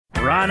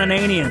Ron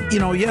Ananian. You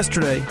know,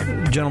 yesterday,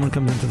 a gentleman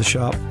comes into the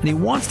shop, and he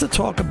wants to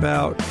talk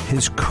about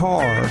his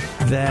car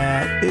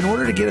that, in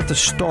order to get it to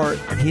start,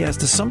 he has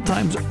to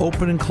sometimes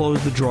open and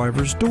close the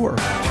driver's door.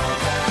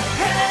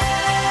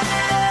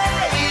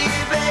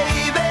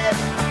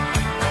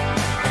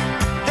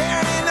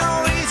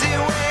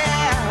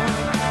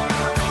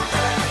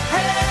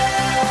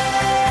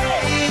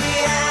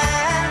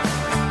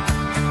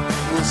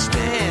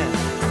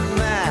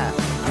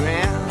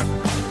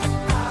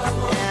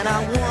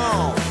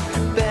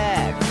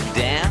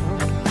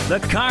 The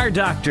Car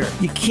Doctor.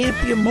 You can't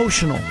be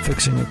emotional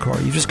fixing a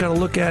car. You just got to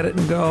look at it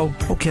and go,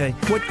 okay,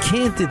 what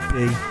can't it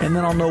be? And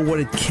then I'll know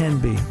what it can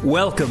be.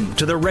 Welcome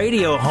to the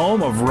radio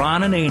home of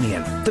Ron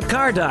Ananian, The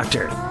Car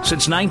Doctor.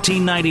 Since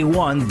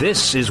 1991,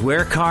 this is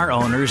where car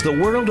owners the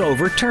world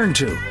over turn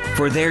to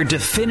for their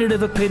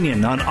definitive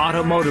opinion on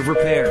automotive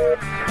repair.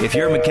 If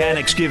your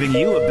mechanic's giving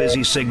you a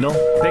busy signal,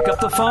 pick up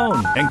the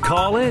phone and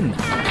call in.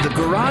 The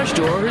garage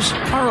doors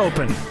are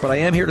open. But I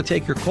am here to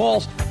take your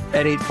calls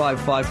at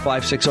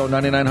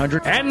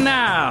 855-560-9900. And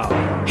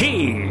now,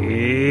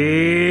 here's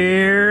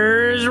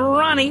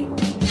Ronnie.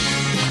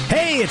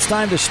 Hey, it's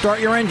time to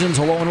start your engines.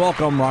 Hello and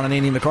welcome. Ron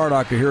Ananian, the Car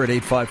Doctor, here at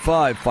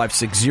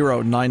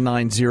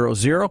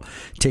 855-560-9900.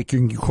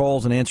 Taking your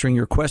calls and answering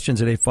your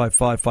questions at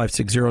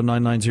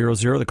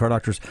 855-560-9900. The Car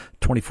Doctor's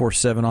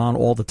 24/7 on,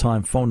 all the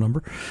time phone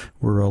number.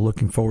 We're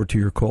looking forward to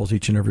your calls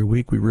each and every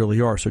week. We really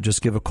are. So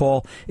just give a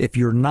call if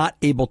you're not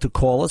able to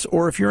call us,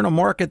 or if you're in a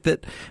market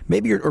that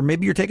maybe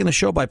you're taking the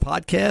show by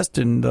podcast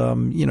and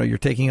you're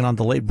taking it on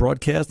delayed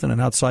broadcast in an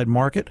outside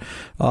market.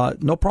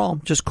 No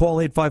problem. Just call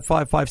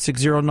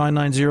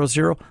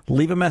 855-560-9900.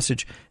 Leave a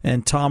message,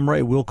 and Tom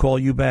Ray will call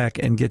you back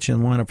and get you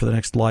in line up for the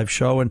next live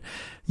show. And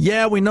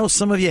yeah, we know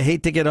some of you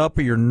hate to get up,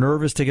 or you're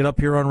nervous to get up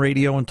here on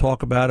radio and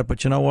talk about it,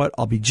 but you know what?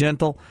 I'll be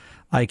gentle.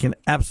 I can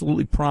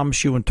absolutely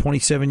promise you, in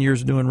 27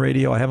 years of doing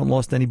radio, I haven't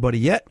lost anybody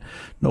yet.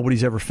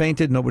 Nobody's ever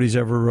fainted. Nobody's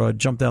ever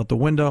jumped out the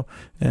window.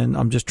 And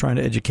I'm just trying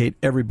to educate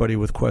everybody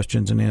with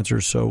questions and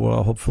answers.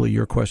 So hopefully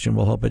your question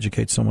will help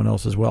educate someone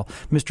else as well.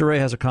 Mr. Ray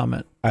has a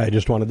comment. I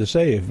just wanted to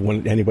say,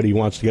 when anybody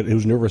wants to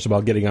who's nervous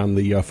about getting on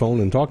the phone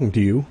and talking to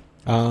you,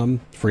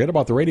 forget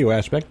about the radio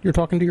aspect. You're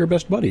talking to your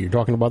best buddy. You're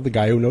talking about the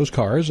guy who knows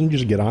cars, and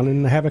just get on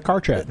and have a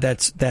car chat.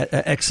 That's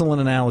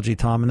excellent analogy,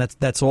 Tom, and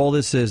that's all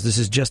this is. This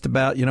is just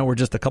about, we're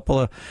just a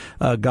couple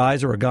of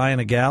guys, or a guy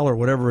and a gal, or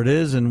whatever it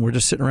is, and we're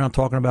just sitting around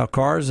talking about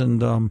cars,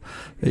 and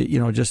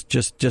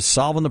just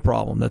solving the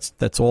problem.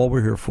 That's all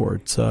we're here for.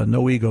 It's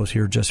no egos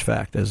here, just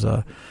fact, as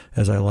I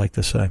like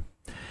to say.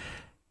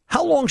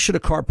 How long should a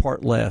car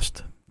part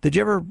last? Did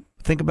you ever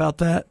think about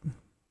that?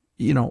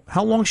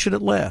 How long should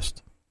it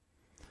last?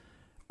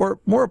 Or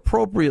more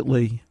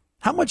appropriately,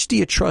 how much do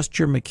you trust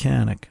your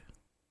mechanic?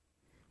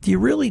 Do you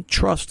really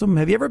trust them?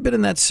 Have you ever been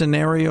in that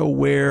scenario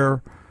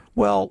where,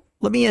 well,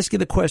 let me ask you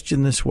the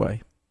question this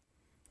way.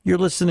 You're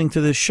listening to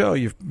this show.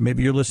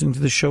 Maybe you're listening to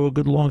this show a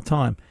good long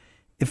time.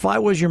 If I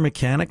was your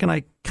mechanic, and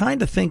I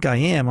kind of think I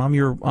am, I'm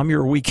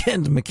your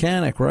weekend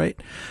mechanic, right?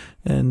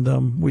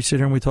 And we sit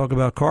here and we talk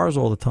about cars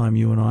all the time,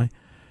 you and I.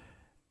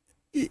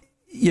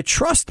 You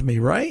trust me,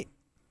 right?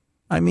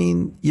 I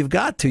mean, you've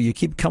got to. You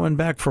keep coming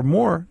back for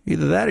more.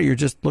 Either that, or you're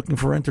just looking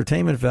for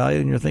entertainment value,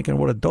 and you're thinking,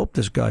 what a dope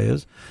this guy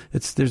is.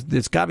 It's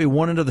got to be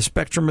one end of the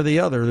spectrum or the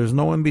other. There's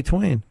no in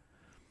between.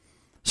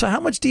 So how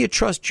much do you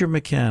trust your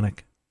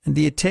mechanic? And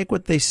do you take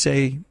what they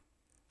say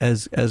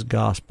as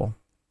gospel?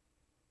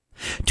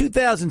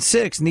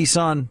 2006,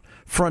 Nissan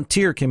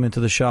Frontier came into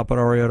the shop at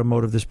RA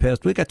Automotive this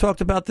past week. I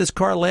talked about this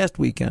car last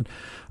weekend.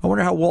 I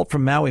wonder how Walt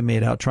from Maui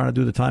made out trying to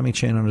do the timing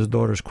chain on his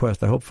daughter's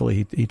Quest.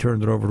 Hopefully he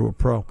turned it over to a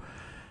pro.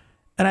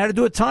 And I had to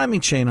do a timing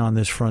chain on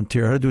this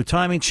Frontier. I had to do a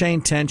timing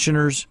chain,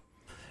 tensioners,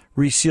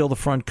 reseal the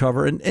front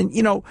cover. And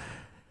I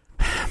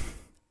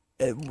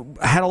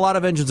had a lot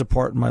of engines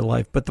apart in my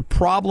life. But the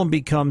problem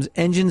becomes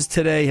engines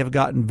today have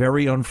gotten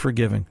very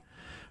unforgiving.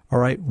 All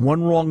right,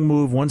 one wrong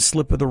move, one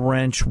slip of the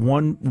wrench,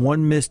 one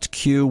missed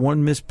cue,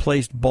 one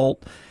misplaced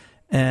bolt,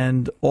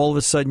 and all of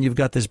a sudden you've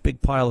got this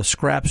big pile of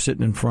scrap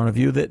sitting in front of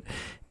you that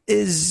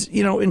is,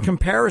 in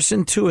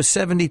comparison to a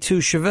 72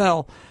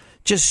 Chevelle,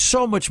 just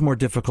so much more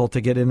difficult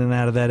to get in and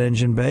out of that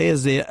engine bay,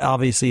 as it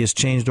obviously has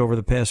changed over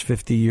the past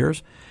 50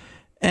 years.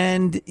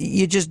 And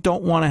you just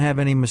don't want to have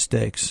any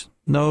mistakes.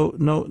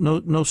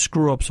 No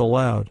screw-ups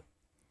allowed.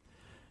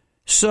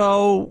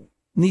 So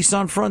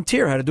Nissan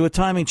Frontier had to do a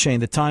timing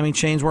chain. The timing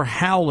chains were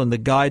howling. The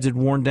guides had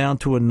worn down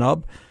to a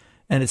nub,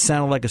 and it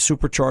sounded like a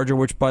supercharger,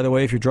 which, by the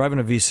way, if you're driving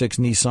a V6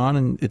 Nissan,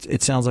 and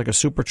it sounds like a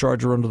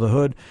supercharger under the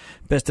hood,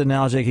 best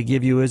analogy I could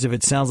give you is if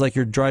it sounds like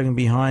you're driving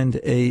behind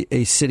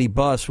a city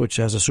bus, which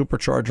has a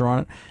supercharger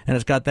on it, and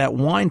it's got that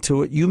whine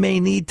to it, you may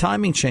need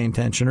timing chain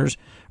tensioners,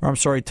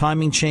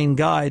 timing chain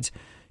guides,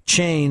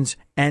 chains,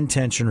 and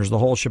tensioners, the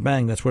whole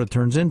shebang. That's what it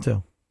turns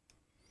into.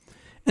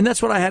 And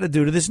that's what I had to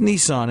do to this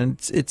Nissan. And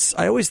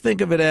I always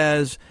think of it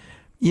as,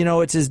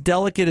 it's as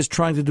delicate as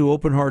trying to do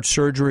open heart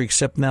surgery,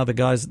 except now the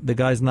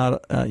guy's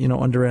not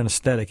under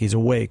anesthetic. He's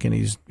awake and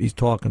he's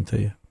talking to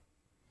you.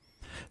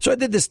 So I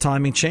did this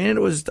timing chain,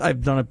 and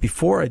I've done it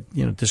before. I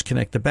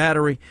disconnect the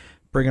battery,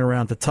 bring it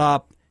around the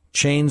top,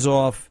 chains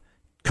off,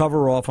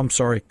 cover off,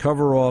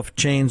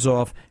 chains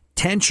off,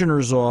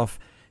 tensioners off,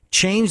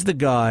 change the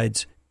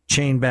guides,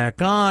 chain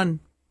back on,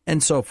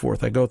 and so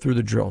forth. I go through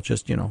the drill.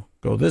 Just,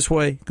 go this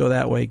way, go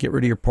that way, get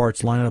rid of your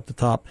parts, line it up the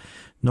top,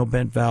 no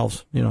bent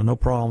valves, no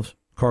problems.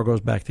 Car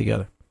goes back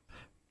together.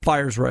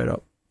 Fires right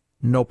up.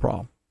 No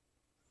problem.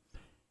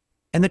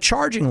 And the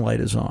charging light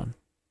is on.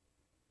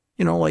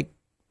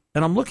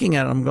 And I'm looking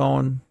at it, I'm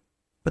going,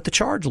 but the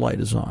charge light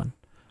is on.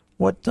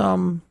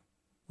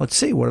 Let's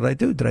see, what did I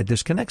do? Did I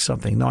disconnect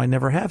something? No, I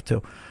never have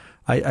to.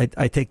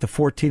 I take the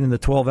 14 and the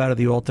 12 out of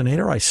the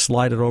alternator. I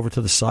slide it over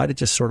to the side. It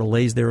just sort of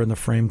lays there in the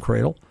frame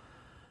cradle.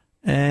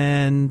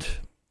 And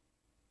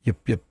you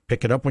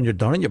pick it up when you're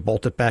done, and you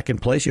bolt it back in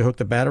place. You hook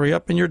the battery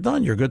up, and you're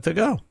done. You're good to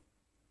go.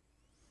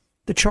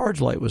 The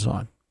charge light was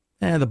on.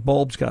 And the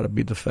bulb's got to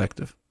be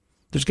defective.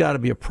 There's got to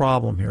be a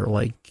problem here.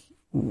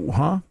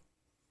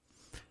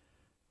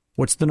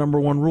 What's the number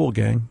one rule,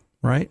 gang?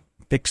 Right?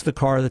 Fix the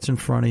car that's in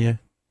front of you.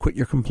 Quit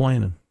your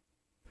complaining.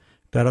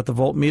 Got out the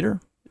voltmeter.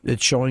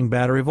 It's showing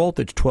battery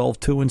voltage,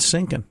 12.2 and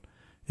sinking.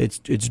 It's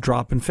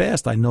dropping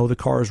fast. I know the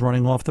car is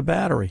running off the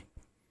battery.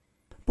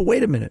 But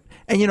wait a minute.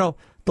 And,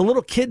 the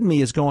little kid in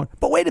me is going,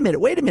 but wait a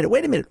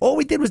minute. All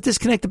we did was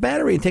disconnect the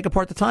battery and take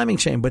apart the timing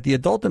chain. But the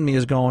adult in me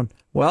is going,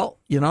 well,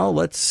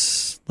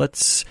 let's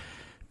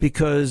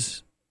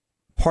because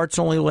parts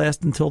only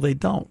last until they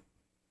don't.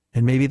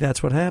 And maybe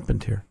that's what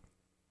happened here.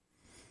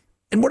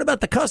 And what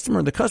about the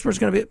customer? The customer's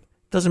going to be,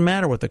 doesn't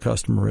matter what the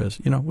customer is.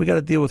 We got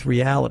to deal with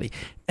reality.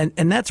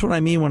 And that's what I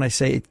mean when I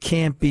say it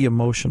can't be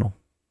emotional.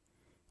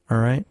 All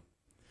right?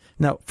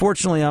 Now,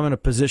 fortunately, I'm in a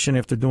position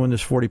after doing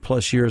this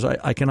 40-plus years,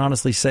 I can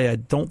honestly say I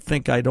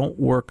don't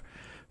work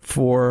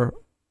for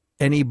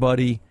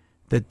anybody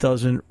that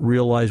doesn't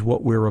realize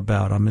what we're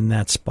about. I'm in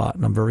that spot,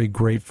 and I'm very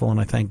grateful,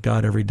 and I thank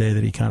God every day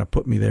that he kind of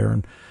put me there,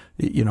 and,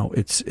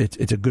 it's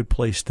a good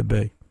place to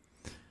be.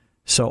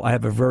 So I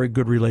have a very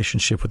good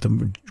relationship with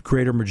the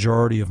greater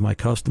majority of my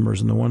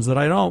customers, and the ones that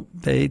I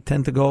don't, they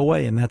tend to go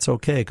away, and that's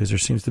okay because there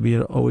seems to be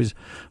always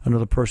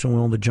another person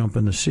willing to jump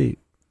in the seat.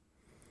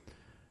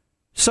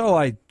 So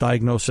I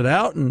diagnose it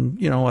out, and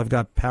I've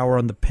got power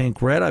on the pink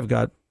red. I've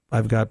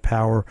got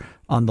power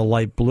on the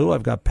light blue.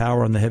 I've got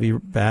power on the heavy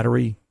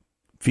battery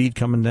feed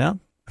coming down.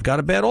 I've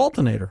got a bad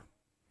alternator,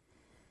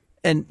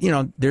 and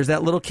there's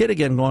that little kid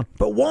again going,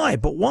 but why?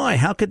 But why?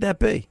 How could that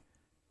be?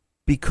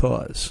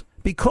 Because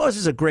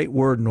is a great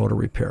word in auto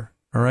repair.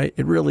 All right,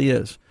 it really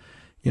is.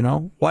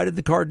 Why did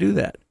the car do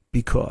that?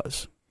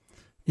 Because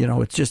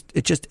it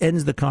just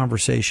ends the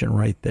conversation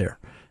right there,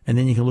 and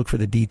then you can look for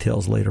the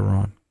details later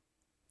on.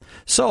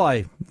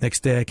 So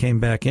next day I came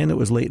back in. It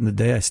was late in the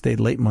day. I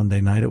stayed late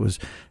Monday night. It was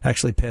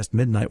actually past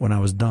midnight when I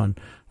was done.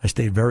 I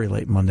stayed very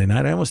late Monday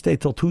night. I almost stayed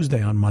till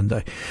Tuesday on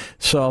Monday.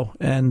 So,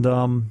 and,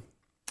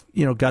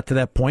 got to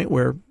that point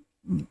where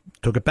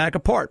took it back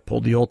apart,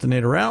 pulled the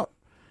alternator out,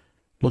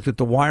 looked at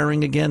the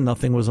wiring again.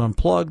 Nothing was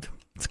unplugged.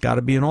 It's got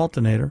to be an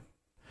alternator.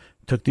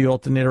 Took the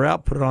alternator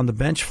out, put it on the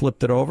bench,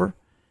 flipped it over,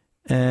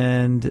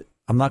 and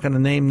I'm not going to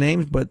name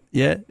names, but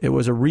yeah, it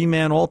was a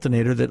Reman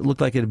alternator that looked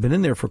like it had been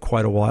in there for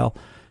quite a while.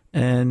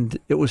 And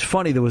it was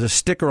funny. There was a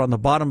sticker on the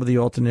bottom of the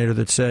alternator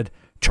that said,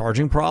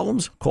 charging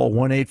problems? Call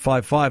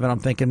 1-855. And I'm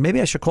thinking, maybe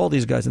I should call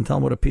these guys and tell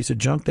them what a piece of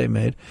junk they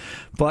made.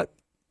 But,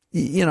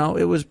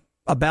 it was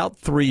about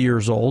 3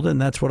 years old, and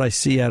that's what I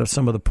see out of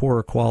some of the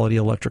poorer quality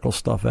electrical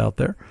stuff out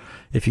there,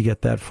 if you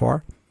get that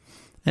far.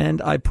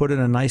 And I put in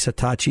a nice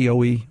Hitachi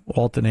OE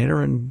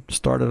alternator and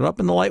started it up,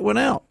 and the light went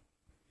out.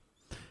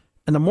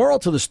 And the moral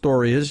to the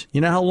story is,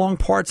 how long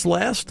parts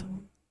last?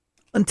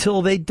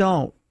 Until they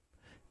don't.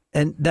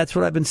 And that's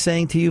what I've been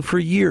saying to you for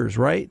years,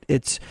 right?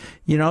 It's,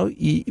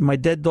 my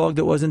dead dog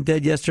that wasn't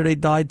dead yesterday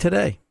died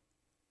today.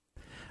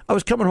 I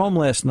was coming home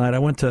last night.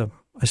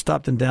 I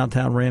stopped in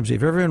downtown Ramsey.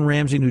 If you're ever in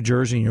Ramsey, New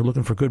Jersey, and you're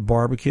looking for good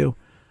barbecue,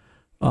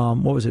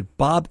 what was it?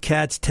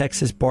 Bobcat's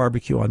Texas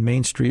Barbecue on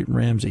Main Street in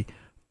Ramsey.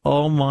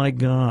 Oh, my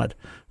God.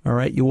 All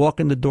right. You walk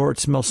in the door. It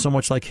smells so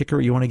much like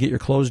hickory. You want to get your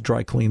clothes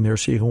dry cleaned there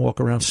so you can walk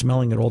around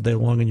smelling it all day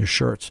long in your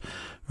shirts.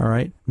 All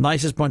right.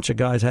 Nicest bunch of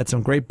guys. Had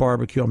some great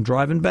barbecue. I'm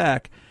driving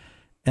back,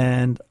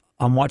 and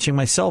I'm watching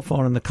my cell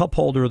phone, and the cup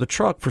holder of the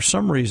truck, for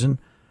some reason,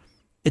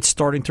 it's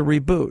starting to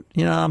reboot.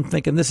 I'm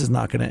thinking this is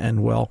not going to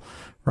end well,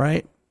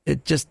 right?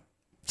 It just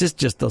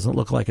doesn't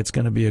look like it's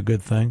going to be a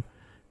good thing.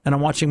 And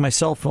I'm watching my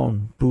cell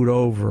phone boot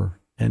over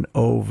and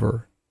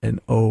over and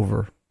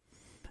over.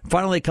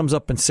 Finally, it comes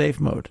up in safe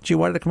mode. Gee,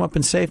 why did it come up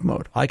in safe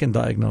mode? I can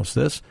diagnose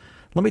this.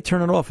 Let me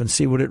turn it off and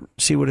see what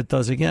it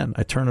does again.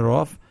 I turn it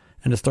off,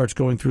 and it starts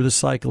going through the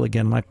cycle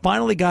again. And I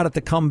finally got it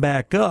to come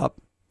back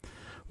up,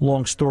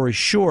 long story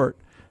short,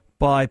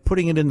 by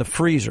putting it in the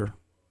freezer.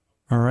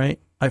 All right?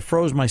 I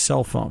froze my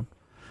cell phone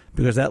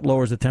because that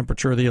lowers the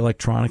temperature of the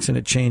electronics, and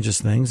it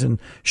changes things. And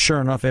sure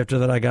enough, after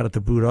that, I got it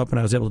to boot up, and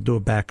I was able to do a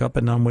backup,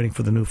 and now I'm waiting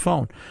for the new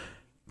phone.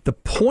 The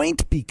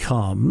point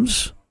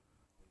becomes,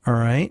 all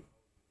right,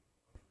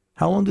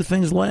 how long do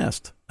things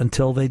last?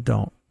 Until they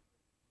don't.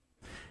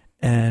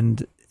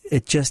 And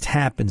It just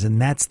happens,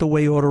 and that's the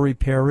way auto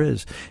repair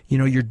is. You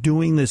know, you're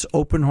doing this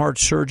open heart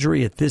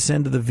surgery at this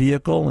end of the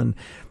vehicle, and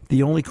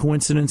the only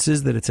coincidence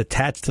is that it's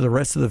attached to the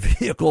rest of the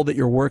vehicle that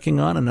you're working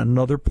on, and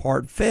another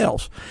part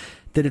fails.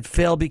 Did it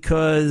fail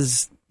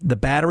because the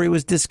battery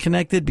was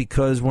disconnected?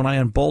 Because when I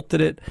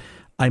unbolted it,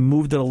 I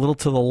moved it a little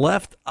to the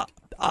left?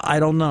 I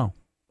don't know.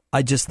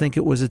 I just think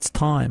it was its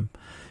time.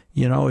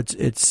 You know,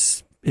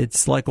 it's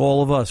like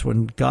all of us.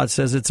 When God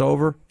says it's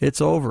over,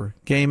 it's over.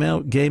 Game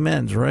out, game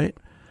ends, right?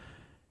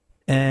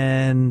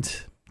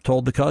 And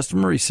told the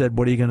customer, he said,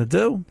 what are you going to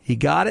do? He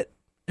got it,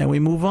 and we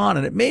move on.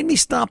 And it made me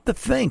stop to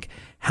think,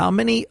 how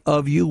many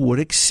of you would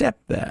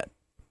accept that?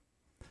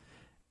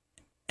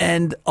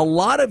 And a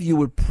lot of you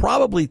would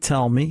probably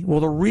tell me,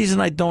 well, the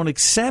reason I don't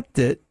accept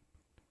it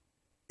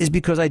is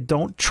because I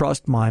don't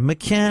trust my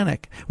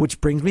mechanic, which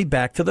brings me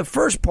back to the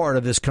first part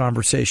of this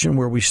conversation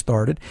where we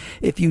started.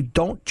 If you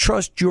don't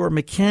trust your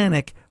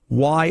mechanic,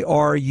 why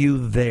are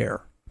you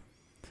there?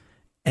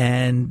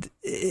 And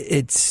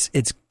it's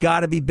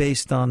got to be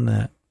based on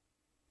that.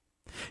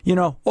 You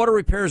know, auto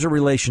repair is a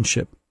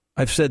relationship.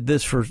 I've said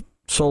this for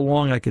so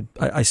long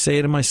I say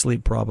it in my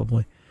sleep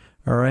probably.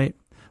 All right?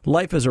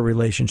 Life is a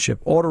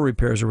relationship. Auto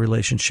repair is a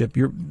relationship.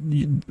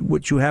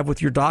 What you have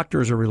with your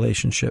doctor is a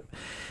relationship.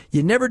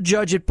 You never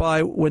judge it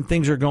by when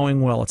things are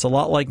going well. It's a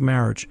lot like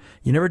marriage.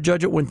 You never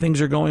judge it when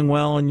things are going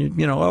well and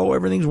you know, oh,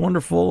 everything's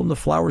wonderful and the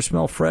flowers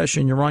smell fresh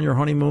and you're on your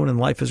honeymoon and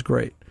life is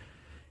great.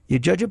 You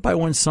judge it by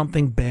when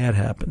something bad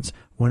happens,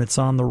 when it's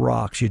on the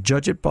rocks. You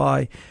judge it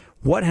by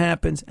what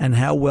happens and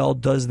how well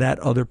does that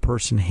other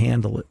person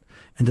handle it.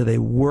 And do they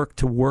work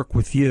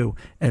with you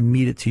and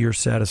meet it to your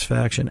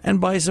satisfaction, and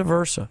vice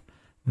versa.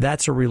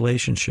 That's a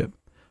relationship.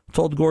 I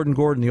told Gordon,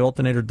 the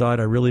alternator died.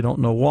 I really don't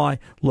know why.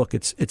 Look,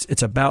 it's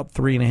about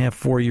 3.5,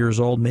 4 years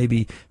old,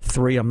 maybe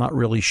 3. I'm not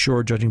really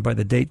sure, judging by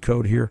the date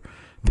code here.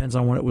 Depends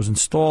on when it was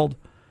installed.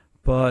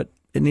 But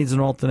it needs an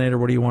alternator.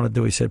 What do you want to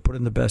do? He said, put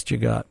in the best you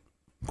got.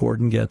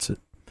 Gordon gets it.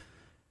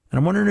 And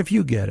I'm wondering if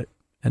you get it.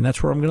 And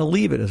that's where I'm going to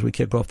leave it as we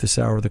kick off this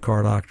hour of the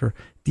Car Doctor.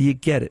 Do you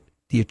get it?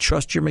 Do you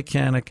trust your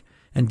mechanic?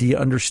 And do you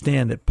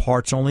understand that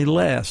parts only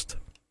last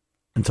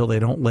until they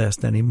don't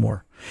last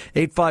anymore?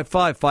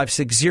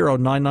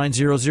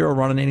 855-560-9900.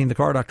 Ron Ananian, the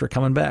Car Doctor,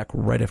 coming back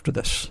right after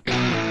this.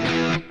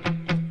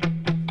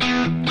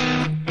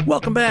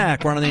 Welcome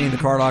back. Ron Ananian, the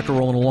Car Doctor,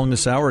 rolling along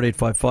this hour at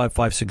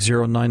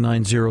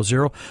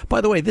 855-560-9900.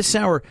 By the way, this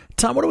hour,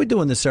 Tom, what are we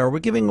doing this hour? We're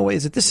giving away,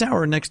 is it this hour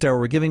or next hour?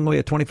 We're giving away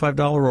a $25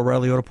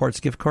 O'Reilly Auto Parts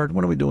gift card.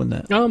 When are we doing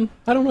that?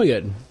 I don't know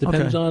yet.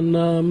 Depends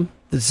on...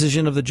 The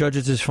decision of the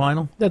judges is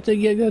final? That's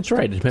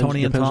right. It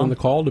depends on the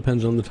call,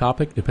 depends on the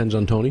topic, depends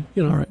on Tony.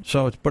 You know. All right.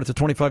 But it's a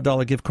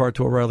 $25 gift card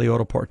to O'Reilly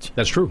Auto Parts.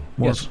 That's true.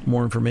 Yes.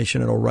 More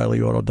information at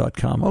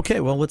O'ReillyAuto.com. Okay,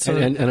 well, let's...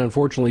 And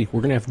unfortunately, we're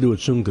going to have to do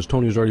it soon because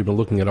Tony's already been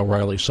looking at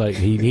O'Reilly's site.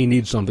 He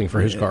needs something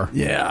for his car.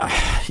 Yeah,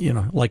 you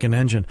know, like an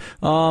engine.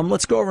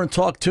 Let's go over and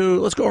talk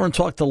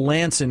to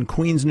Lance in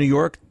Queens, New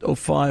York,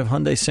 05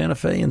 Hyundai Santa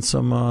Fe, and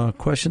some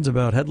questions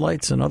about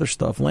headlights and other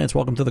stuff. Lance,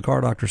 welcome to the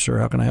Car Doctor, sir.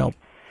 How can I help?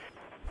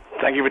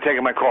 Thank you for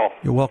taking my call.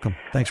 You're welcome.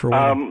 Thanks for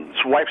waiting.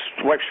 It's wife's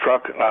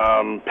truck.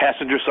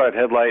 Passenger side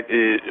headlight,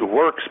 it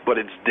works, but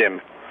it's dim.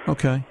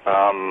 Okay.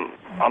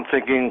 I'm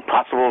thinking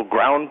possible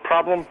ground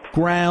problem.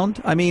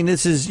 Ground. I mean,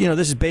 this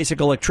is basic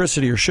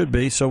electricity, or should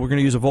be. So we're going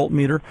to use a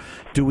voltmeter.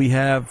 Do we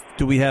have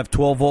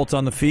 12 volts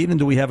on the feed, and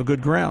do we have a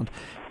good ground?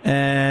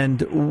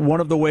 And one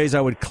of the ways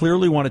I would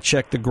clearly want to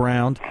check the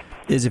ground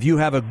is if you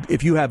have a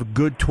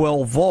good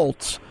 12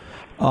 volts.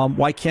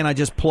 Why can't I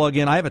just plug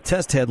in? I have a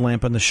test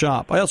headlamp in the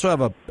shop. I also have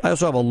a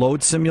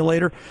load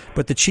simulator.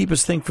 But the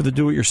cheapest thing for the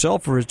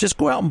do-it-yourselfer is just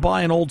go out and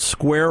buy an old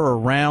square or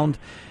round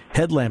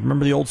headlamp.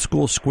 Remember the old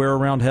school square or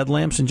round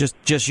headlamps, and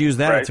just use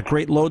that. Right. It's a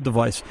great load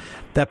device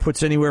that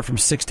puts anywhere from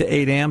 6 to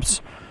 8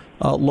 amps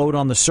load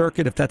on the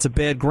circuit. If that's a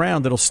bad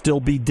ground, it'll still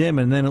be dim,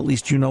 and then at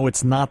least you know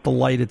it's not the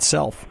light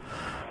itself.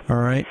 All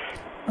right.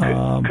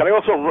 Can I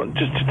also run,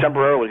 just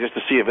temporarily, just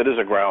to see if it is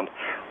a ground,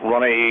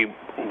 run a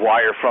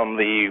wire from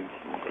the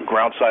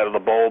ground side of the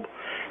bulb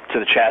to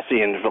the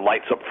chassis, and if it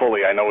lights up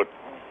fully, I know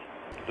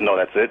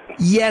that's it?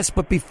 Yes,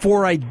 but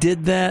before I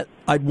did that,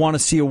 I'd want to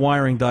see a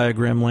wiring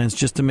diagram, Lance,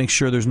 just to make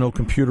sure there's no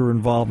computer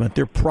involvement.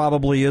 There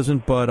probably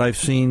isn't, but I've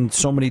seen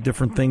so many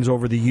different things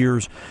over the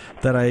years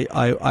that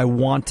I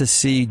want to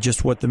see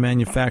just what the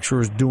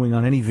manufacturer is doing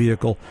on any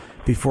vehicle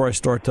before I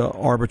start to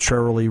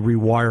arbitrarily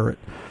rewire it,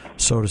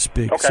 so to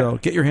speak. Okay. So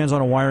get your hands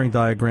on a wiring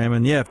diagram,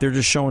 and if they're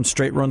just showing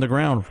straight run to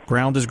ground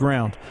is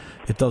ground.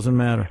 It doesn't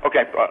matter.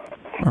 Okay.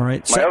 All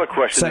right. My other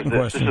question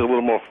is this is a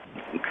little more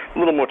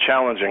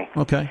challenging.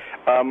 Okay.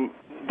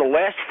 The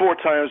last 4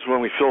 times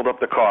when we filled up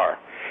the car,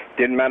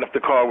 didn't matter if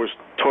the car was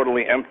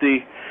totally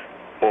empty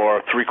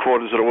or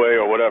 3/4 of the way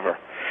or whatever.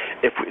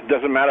 It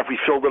doesn't matter if we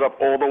filled it up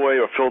all the way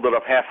or filled it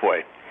up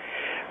halfway.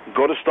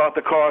 Go to start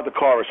the car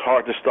is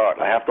hard to start.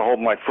 I have to hold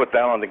my foot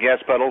down on the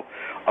gas pedal.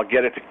 I'll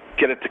get it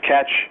to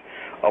catch.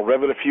 I'll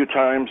rev it a few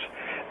times.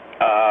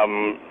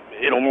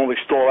 It'll only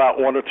stall out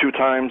 1 or 2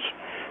 times.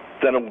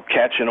 Then it will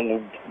catch and it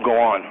will go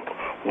on.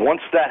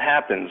 Once that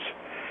happens,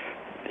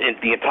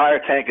 the entire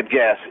tank of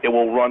gas, it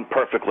will run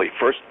perfectly.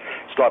 First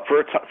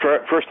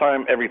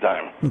time, every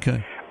time.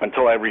 Okay.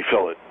 Until I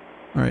refill it.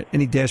 All right.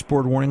 Any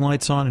dashboard warning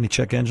lights on? Any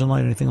check engine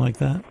light? Anything like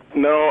that?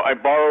 No, I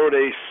borrowed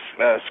a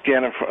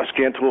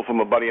scan tool from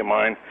a buddy of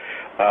mine.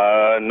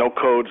 No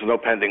codes, no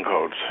pending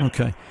codes.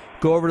 Okay.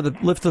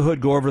 Lift the hood.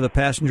 Go over to the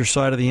passenger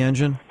side of the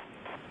engine.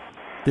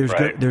 There's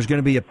going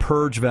to be a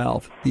purge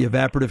valve, the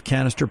evaporative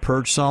canister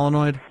purge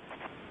solenoid.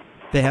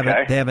 They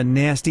have a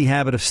nasty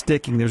habit of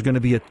sticking. There's going to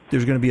be a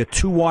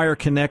 2-wire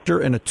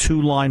connector and a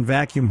 2-line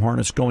vacuum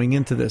harness going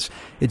into this.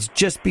 It's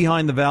just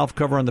behind the valve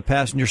cover on the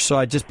passenger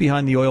side, just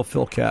behind the oil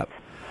fill cap.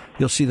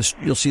 You'll see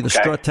the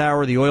strut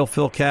tower, the oil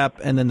fill cap,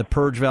 and then the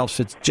purge valve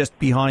sits just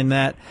behind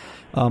that,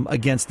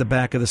 against the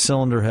back of the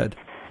cylinder head.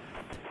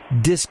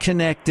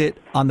 Disconnect it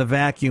on the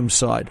vacuum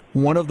side.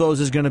 One of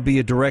those is going to be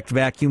a direct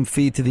vacuum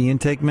feed to the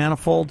intake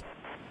manifold.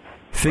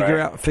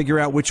 Figure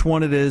out which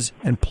one it is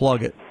and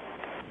plug it.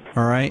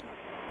 All right?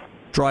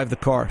 Drive the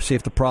car. See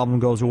if the problem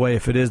goes away.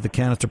 If it is, the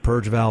canister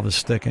purge valve is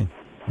sticking.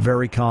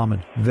 Very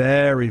common.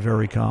 Very,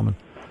 very common.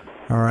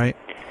 All right?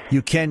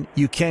 You can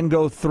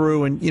go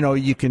through and,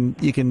 you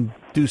can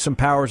do some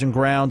powers and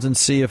grounds and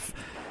see if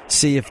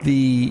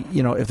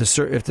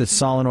the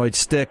solenoid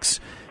sticks,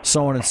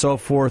 so on and so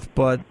forth.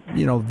 But,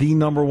 the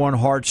number one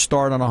hard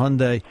start on a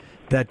Hyundai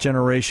that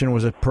generation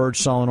was a purge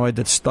solenoid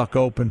that stuck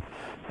open.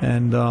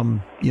 And,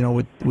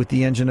 with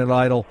the engine at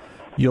idle,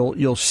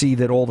 you'll see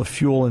that all the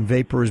fuel and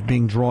vapor is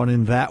being drawn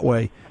in that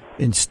way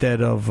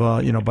instead of,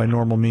 by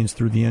normal means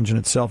through the engine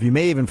itself. You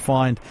may even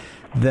find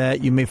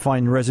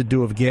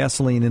residue of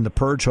gasoline in the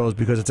purge hose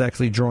because it's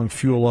actually drawing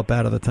fuel up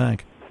out of the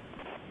tank.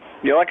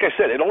 Yeah, like I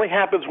said, it only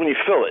happens when you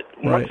fill it.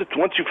 Right.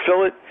 Once you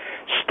fill it,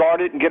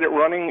 start it and get it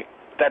running,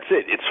 that's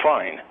it. It's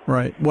fine.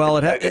 Right. Well,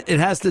 it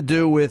has to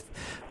do with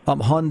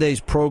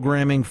Hyundai's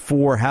programming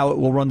for how it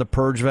will run the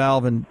purge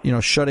valve, and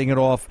shutting it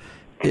off.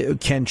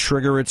 It can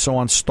trigger it, so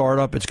on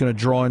startup, it's going to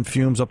draw in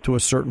fumes up to a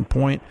certain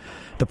point.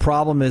 The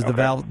problem is the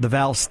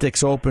valve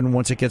sticks open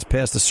once it gets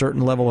past a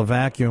certain level of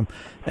vacuum,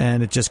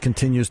 and it just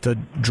continues to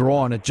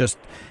draw, and it's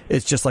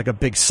just like a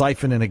big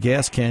siphon in a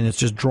gas can. It's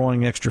just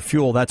drawing extra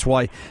fuel. That's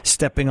why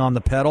stepping on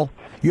the pedal,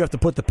 you have to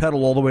put the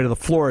pedal all the way to the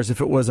floor as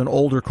if it was an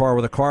older car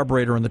with a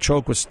carburetor and the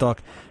choke was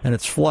stuck and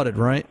it's flooded,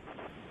 right?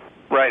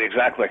 Right,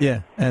 exactly.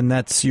 Yeah, and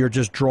you're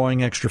just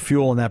drawing extra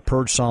fuel, and that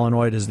purge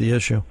solenoid is the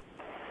issue.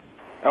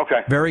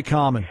 Okay. Very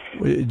common,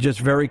 just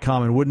very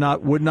common. Would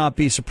not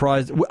be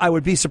surprised. I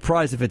would be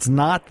surprised if it's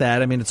not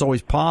that. I mean, it's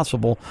always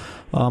possible,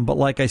 but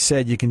like I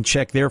said, you can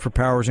check there for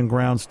powers and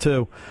grounds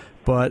too.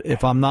 But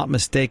if I'm not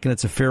mistaken,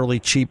 it's a fairly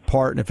cheap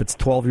part, and if it's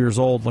 12 years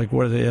old, like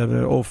what are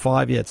they?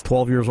 05? Yeah, it's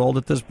 12 years old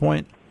at this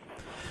point.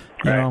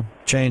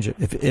 Change it.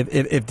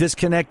 If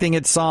disconnecting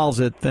it solves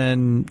it,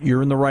 then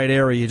you're in the right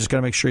area. You just got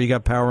to make sure you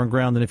got power and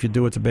ground, and if you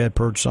do, it's a bad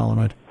purge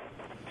solenoid.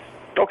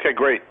 Okay,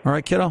 great. All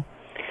right, kiddo.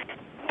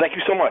 Thank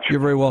you so much.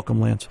 You're very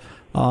welcome, Lance.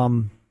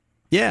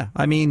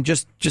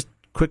 Just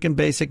quick and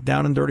basic,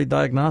 down and dirty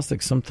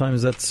diagnostics.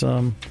 Sometimes that's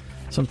all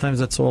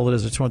it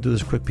is. I just want to do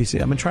this quick piece.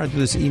 I've been trying to do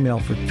this email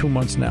for 2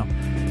 months now.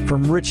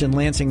 From Rich in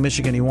Lansing,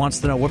 Michigan. He wants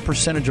to know what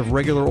percentage of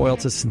regular oil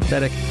to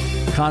synthetic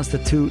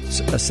constitutes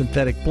a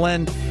synthetic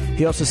blend.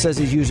 He also says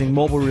he's using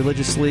Mobil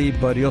religiously,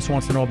 but he also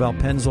wants to know about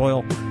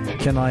Pennzoil.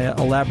 Can I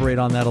elaborate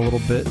on that a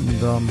little bit?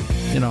 And,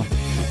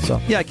 So,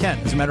 yeah, I can.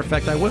 As a matter of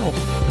fact, I will.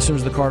 As soon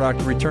as the Car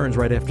Doctor returns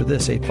right after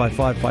this,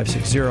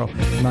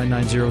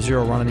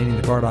 855-560-9900. Ron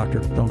Ananian, the Car Doctor.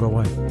 Don't go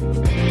away.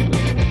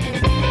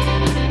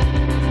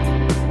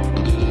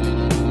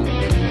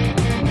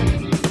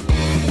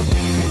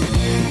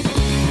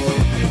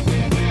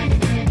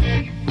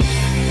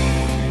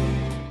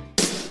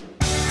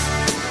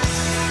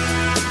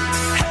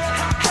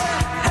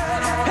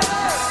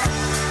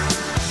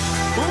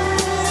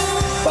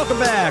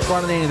 Back,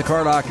 Ron Ananian, the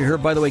Car Doctor here.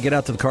 By the way, get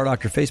out to the Car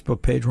Doctor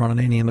Facebook page, Ron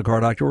Ananian, the Car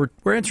Doctor.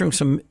 We're answering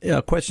some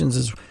questions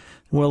as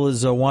well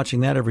as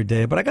watching that every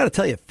day. But I got to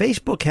tell you,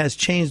 Facebook has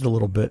changed a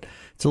little bit.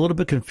 It's a little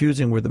bit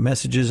confusing where the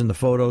messages and the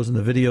photos and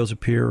the videos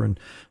appear, and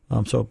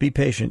so be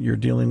patient. You're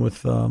dealing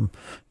with, I'm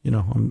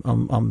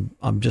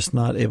just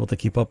not able to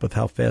keep up with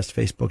how fast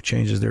Facebook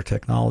changes their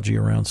technology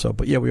around. So,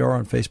 but yeah, we are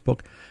on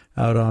Facebook.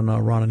 Out on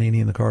Ron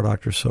Ananian, the Car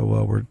Doctor,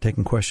 so we're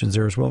taking questions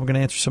there as well. We're going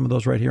to answer some of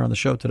those right here on the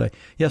show today.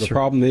 Yes, sir. The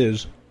problem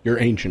is you're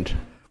ancient.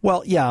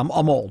 Well, yeah, I'm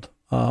old,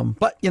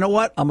 but you know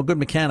what? I'm a good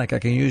mechanic. I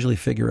can usually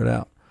figure it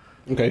out.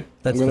 Okay,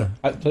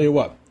 I'll tell you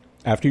what.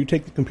 After you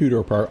take the computer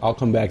apart, I'll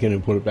come back in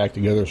and put it back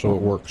together so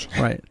it works.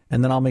 Right,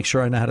 and then I'll make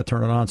sure I know how to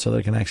turn it on so that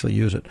I can actually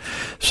use it.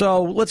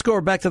 So let's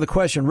go back to the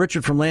question.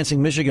 Richard from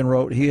Lansing, Michigan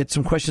wrote, he had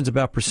some questions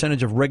about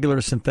percentage of regular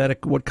to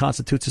synthetic, what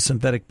constitutes a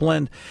synthetic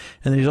blend,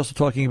 and then he's also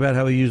talking about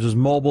how he uses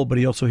Mobil, but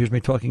he also hears me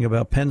talking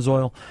about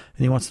Pennzoil,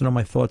 and he wants to know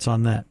my thoughts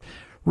on that.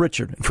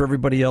 Richard, and for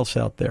everybody else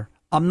out there,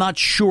 I'm not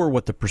sure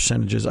what the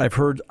percentage is. I've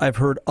heard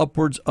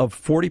upwards of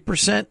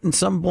 40% in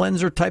some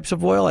blends or types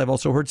of oil. I've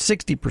also heard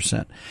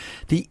 60%.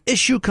 The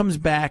issue comes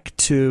back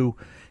to,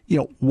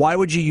 why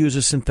would you use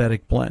a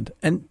synthetic blend?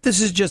 And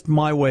this is just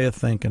my way of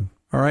thinking.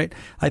 All right.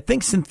 I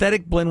think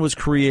synthetic blend was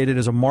created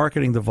as a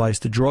marketing device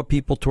to draw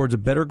people towards a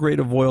better grade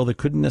of oil that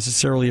couldn't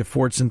necessarily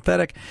afford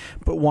synthetic,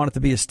 but wanted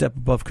to be a step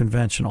above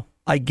conventional.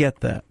 I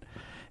get that.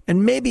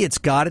 And maybe it's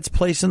got its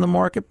place in the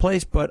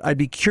marketplace, but I'd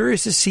be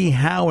curious to see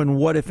how and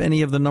what, if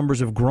any, of the numbers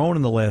have grown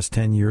in the last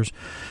 10 years,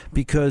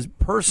 because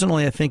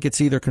personally I think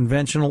it's either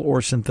conventional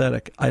or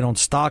synthetic. I don't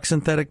stock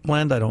synthetic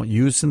blend. I don't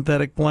use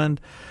synthetic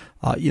blend.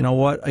 You know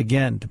what?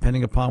 Again,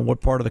 depending upon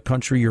what part of the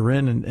country you're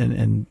in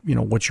and you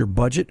know, what's your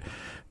budget.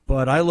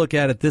 But I look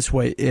at it this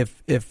way.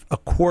 If a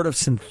quart of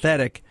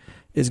synthetic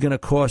is going to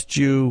cost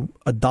you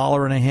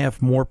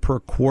 $1.50 more per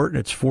quart, and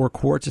it's 4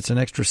 quarts, it's an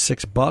extra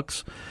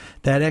 $6.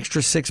 That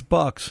extra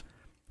 $6,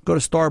 go to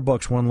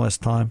Starbucks one less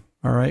time.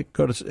 All right,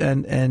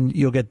 and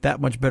you'll get that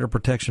much better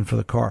protection for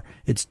the car.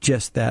 It's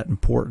just that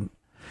important.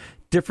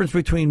 Difference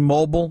between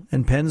Mobil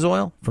and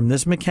Pennzoil from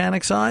this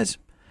mechanic's eyes,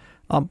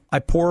 I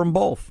pour them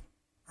both.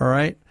 All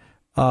right,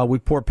 we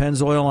pour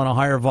Pennzoil on a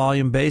higher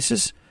volume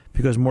basis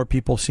because more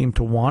people seem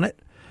to want it.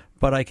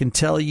 But I can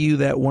tell you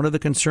that one of the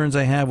concerns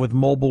I have with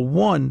Mobil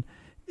 1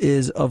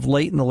 is of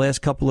late in the last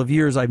couple of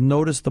years, I've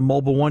noticed the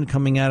Mobil 1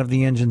 coming out of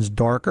the engine's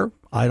darker.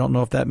 I don't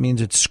know if that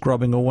means it's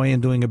scrubbing away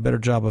and doing a better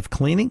job of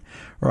cleaning,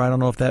 or I don't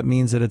know if that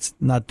means that it's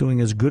not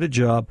doing as good a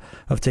job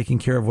of taking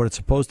care of what it's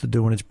supposed to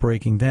do when it's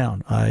breaking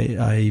down.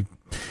 I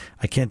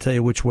can't tell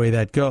you which way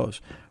that goes.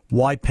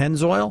 Why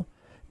Pennzoil?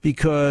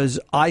 Because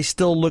I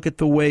still look at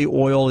the way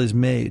oil is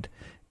made.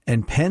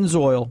 And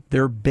Pennzoil,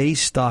 their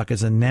base stock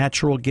is a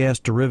natural gas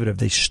derivative.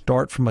 They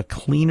start from a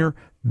cleaner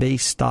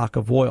base stock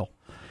of oil.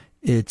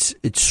 It's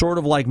sort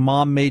of like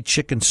mom made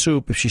chicken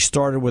soup. If she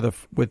started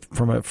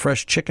from a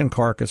fresh chicken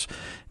carcass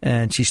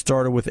and she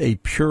started with a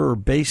purer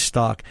base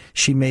stock,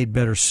 she made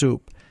better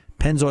soup.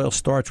 Pennzoil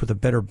starts with a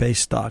better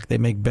base stock. They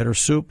make better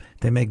soup.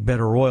 They make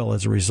better oil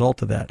as a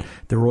result of that.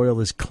 Their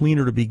oil is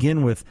cleaner to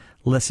begin with.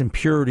 Less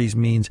impurities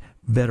means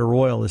better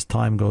oil as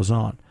time goes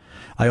on.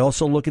 I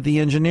also look at the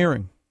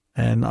engineering.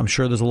 And I'm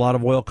sure there's a lot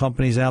of oil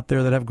companies out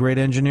there that have great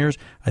engineers.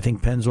 I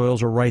think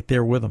Pennzoils are right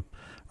there with them.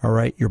 All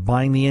right, you're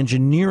buying the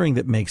engineering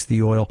that makes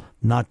the oil,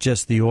 not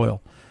just the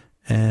oil.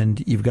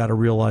 And you've got to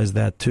realize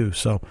that too.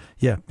 So,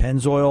 yeah,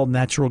 Pennzoil,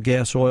 natural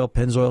gas oil,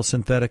 Pennzoil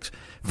synthetics.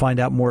 Find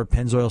out more at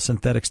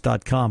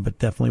pennzoilsynthetics.com, but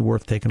definitely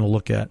worth taking a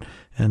look at.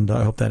 And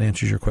I hope that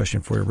answers your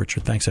question for you,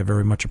 Richard. Thanks, I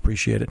very much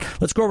appreciate it.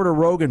 Let's go over to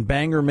Rogan,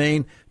 Bangor,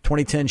 Maine,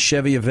 2010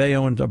 Chevy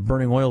Aveo and a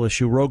burning oil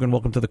issue. Rogan,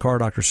 welcome to the Car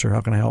Doctor, sir. How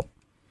can I help?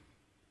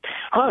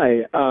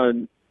 Hi,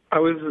 I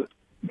was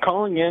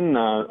calling in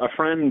a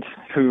friend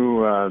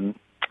who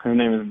her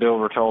name is Bill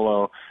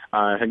Rotolo,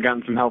 had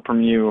gotten some help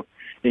from you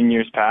in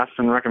years past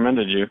and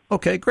recommended you.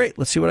 Okay, great.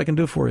 Let's see what I can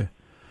do for you.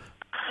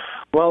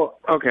 Well,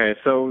 okay,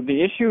 so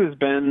the issue has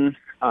been,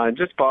 I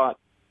just bought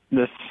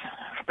this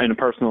in a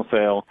personal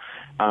sale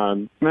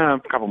a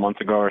couple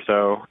months ago or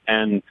so,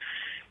 and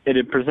it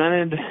had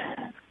presented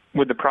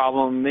with the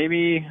problem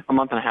maybe a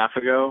month and a half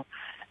ago,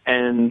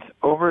 and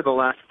over the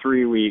last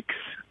 3 weeks,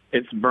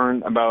 it's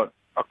burned about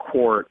a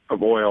quart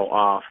of oil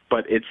off,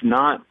 but it's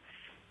not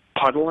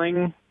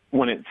puddling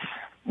when it's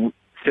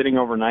sitting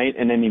overnight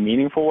in any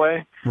meaningful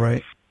way.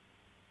 Right.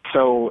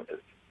 So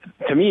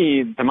to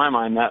my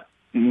mind, that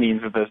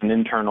means that there's an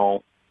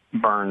internal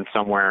burn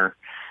somewhere,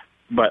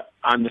 but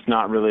I'm just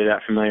not really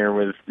that familiar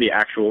with the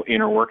actual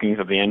inner workings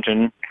of the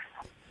engine.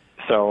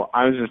 So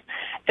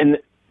and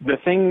the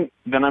thing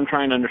that I'm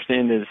trying to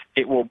understand is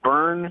it will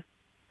burn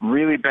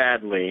really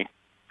badly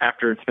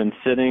after it's been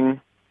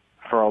sitting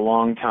for a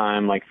long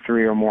time, like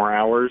 3 or more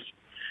hours.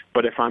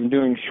 But if I'm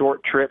doing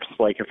short trips,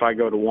 like if I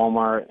go to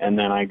Walmart and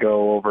then I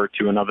go over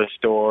to another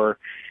store,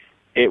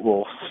 it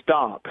will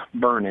stop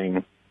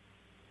burning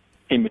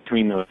in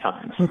between those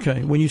times.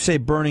 Okay. When you say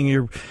burning,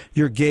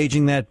 you're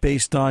gauging that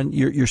based on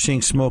you're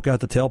seeing smoke out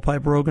the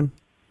tailpipe, Rogan?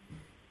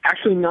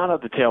 Actually, not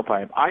out the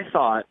tailpipe. I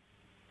thought,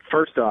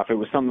 first off, it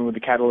was something with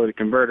the catalytic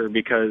converter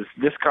because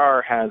this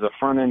car has a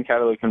front-end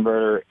catalytic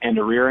converter and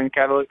a rear-end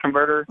catalytic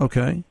converter.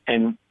 Okay.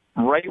 And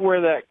right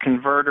where that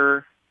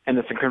converter, and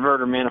it's a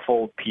converter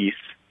manifold piece,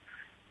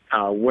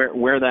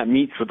 where that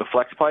meets with the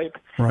flex pipe,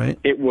 right,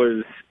 it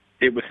was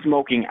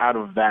smoking out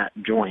of that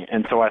joint.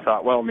 And so I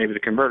thought, well, maybe the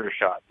converter's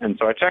shot. And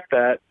so I checked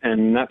that,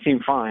 and that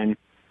seemed fine.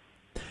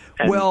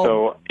 And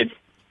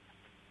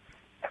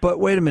but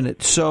wait a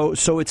minute. So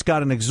it's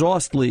got an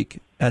exhaust leak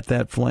at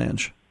that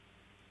flange.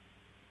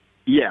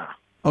 Yeah.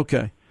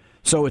 Okay.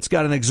 So it's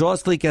got an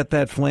exhaust leak at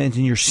that flange,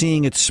 and you're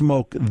seeing it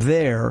smoke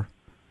there,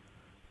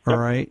 all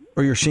right?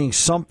 Or you're seeing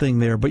something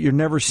there, but you're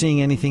never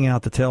seeing anything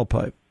out the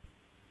tailpipe.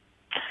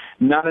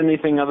 Not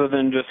anything other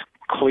than just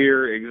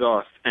clear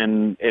exhaust,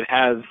 and it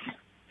has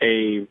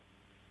a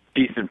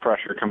decent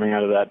pressure coming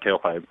out of that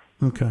tailpipe.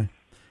 Okay.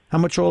 How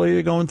much oil are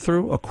you going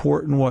through? A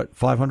quart and what,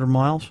 500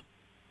 miles?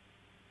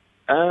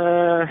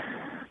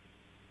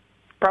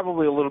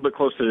 Probably a little bit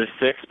closer to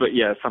 6, but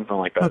yeah, something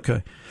like that.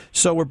 Okay.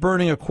 So we're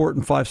burning a quart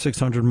and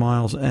 500-600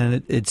 miles,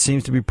 and it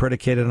seems to be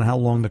predicated on how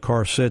long the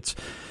car sits.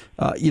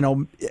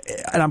 And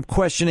I'm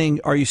questioning,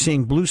 are you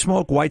seeing blue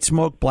smoke, white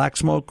smoke, black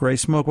smoke, gray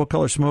smoke? What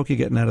color smoke are you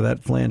getting out of that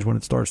flange when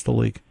it starts to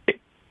leak?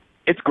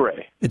 It's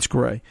gray. It's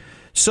gray.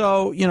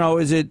 So,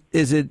 is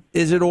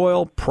it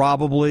oil?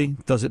 Probably.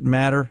 Does it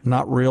matter?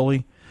 Not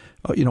really.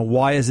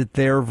 Why is it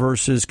there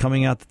versus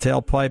coming out the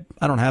tailpipe?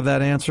 I don't have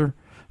that answer.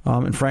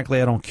 And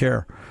frankly, I don't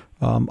care.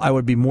 I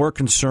would be more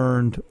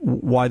concerned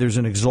why there's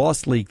an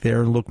exhaust leak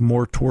there and look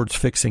more towards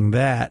fixing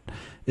that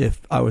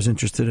if I was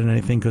interested in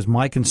anything, because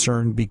my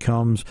concern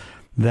becomes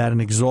that an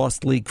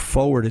exhaust leak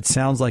forward, it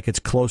sounds like it's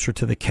closer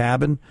to the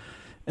cabin.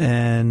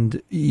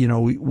 And,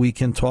 we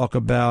can talk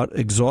about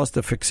exhaust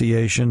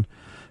asphyxiation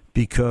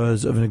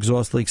because of an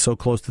exhaust leak so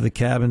close to the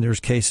cabin. There's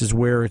cases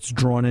where it's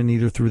drawn in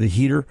either through the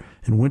heater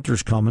and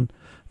winter's coming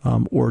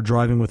or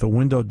driving with a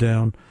window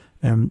down.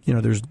 And,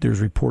 there's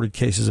reported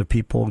cases of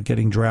people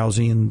getting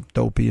drowsy and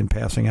dopey and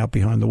passing out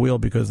behind the wheel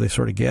because they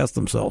sort of gassed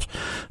themselves.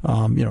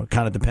 It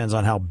kind of depends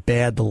on how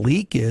bad the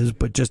leak is,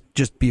 but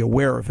just be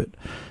aware of it.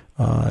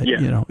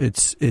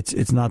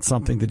 It's not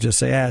something to just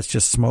say, it's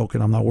just smoke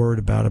and I'm not worried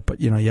about it.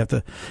 But, you have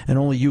to, and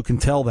only you can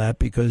tell that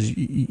because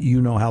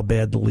you know how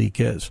bad the leak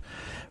is.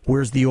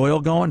 Where's the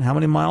oil going? How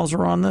many miles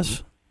are on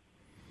this?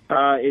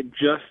 It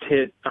just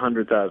hit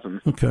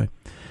 100,000. Okay.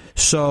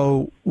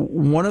 So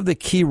one of the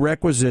key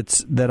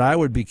requisites that I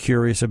would be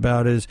curious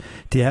about is,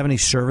 do you have any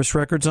service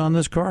records on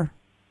this car?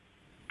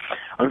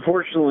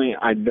 Unfortunately,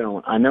 I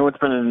don't. I know it's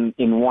been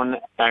in one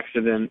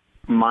accident,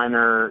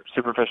 minor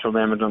superficial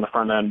damage on the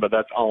front end, but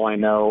that's all I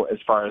know as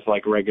far as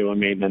like regular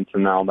maintenance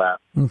and all that.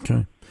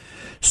 Okay.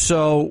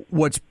 So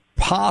what's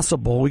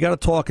possible, we got to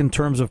talk in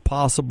terms of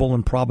possible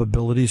and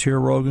probabilities here,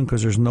 Rogan,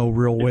 because there's no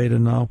real way to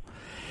know.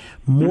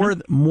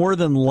 More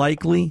than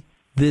likely,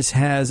 this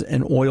has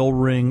an oil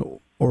ring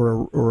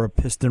or a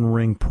piston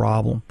ring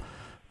problem,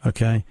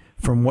 okay,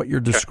 from what you're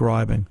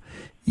describing.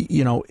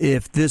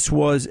 If this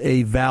was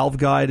a valve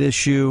guide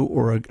issue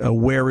or a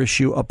wear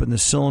issue up in the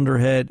cylinder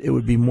head, it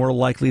would be more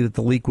likely that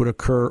the leak would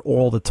occur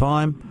all the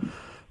time.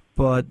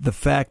 But the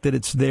fact that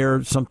it's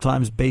there,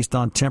 sometimes based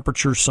on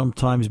temperature,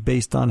 sometimes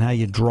based on how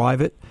you drive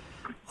it,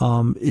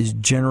 is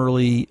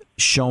generally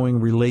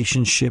showing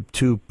relationship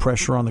to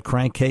pressure on the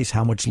crankcase,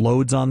 how much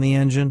load's on the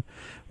engine.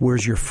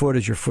 Where's your foot?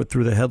 Is your foot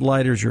through the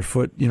headlight? Or is your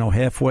foot,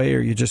 halfway? Or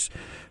are you just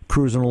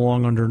cruising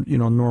along under,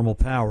 normal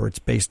power? It's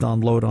based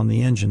on load on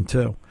the engine,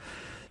 too.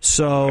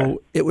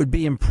 So It would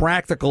be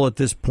impractical at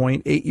this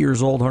point, 8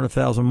 years old,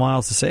 100,000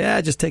 miles, to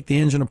say, just take the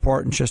engine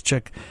apart and just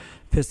check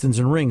pistons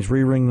and rings,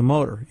 re-ring the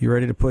motor. You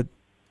ready to put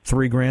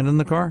 $3,000 in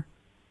the car?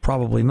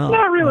 Probably not.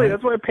 Not really. Right?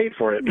 That's why I paid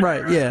for it.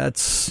 Right. Yeah.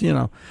 It's,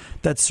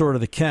 that's sort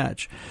of the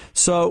catch.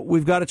 So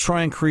we've got to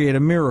try and create a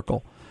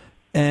miracle.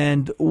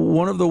 And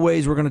one of the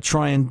ways we're going to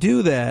try and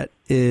do that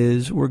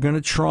is we're going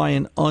to try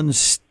and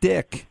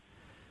unstick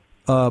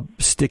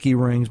sticky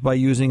rings by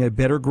using a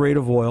better grade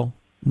of oil,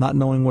 not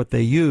knowing what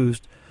they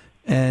used,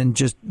 and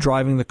just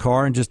driving the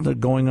car and just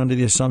going under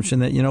the assumption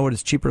that,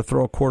 it's cheaper to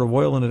throw a quart of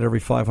oil in it every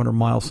 500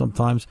 miles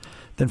sometimes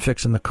than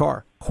fixing the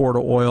car. Quart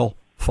of oil,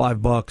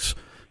 $5,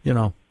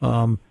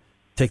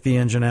 take the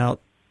engine out,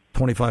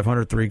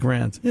 $2,500,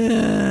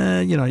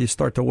 $3,000. You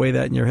start to weigh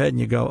that in your head and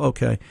you go,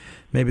 okay,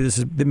 maybe this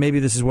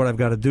is what I've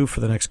got to do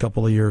for the next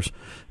couple of years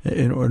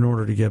in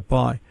order to get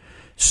by.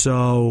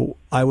 So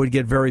I would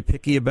get very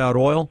picky about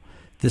oil.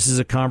 This is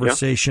a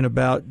conversation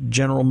about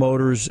General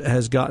Motors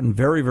has gotten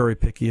very, very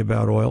picky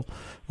about oil,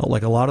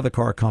 like a lot of the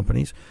car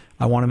companies.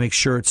 I want to make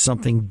sure it's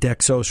something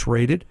Dexos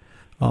rated.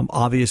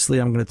 Obviously,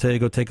 I'm going to tell you,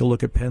 go take a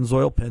look at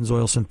Pennzoil,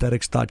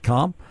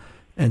 pennzoilsynthetics.com,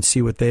 and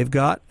see what they've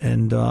got.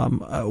 And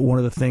one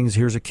of the things,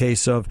 here's a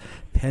case of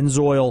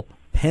Pennzoil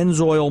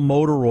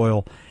motor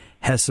oil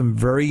has some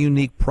very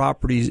unique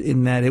properties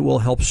in that it will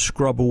help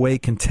scrub away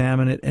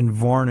contaminant and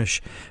varnish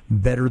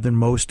better than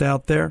most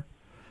out there.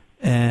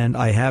 And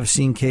I have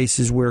seen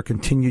cases where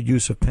continued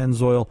use of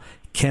Pennzoil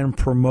can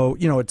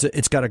promote,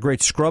 it's got a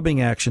great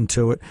scrubbing action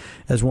to it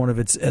as one of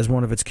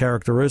its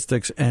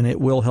characteristics, and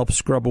it will help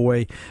scrub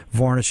away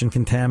varnish and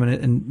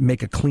contaminant and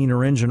make a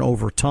cleaner engine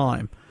over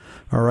time.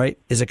 All right.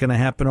 Is it going to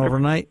happen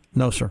overnight?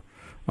 No, sir.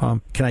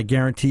 Can I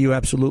guarantee you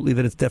absolutely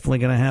that it's definitely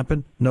going to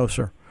happen? No,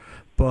 sir.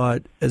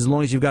 But as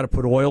long as you've got to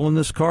put oil in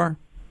this car,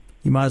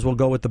 you might as well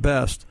go with the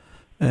best.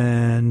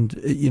 And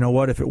you know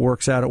what? If it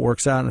works out, it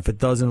works out. And if it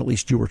doesn't, at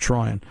least you were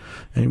trying.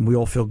 And we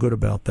all feel good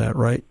about that,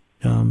 right?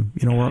 You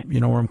know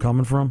where I'm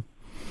coming from?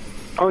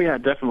 Oh, yeah,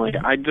 definitely.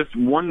 I just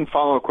one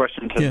follow-up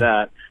question to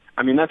that.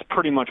 I mean, that's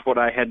pretty much what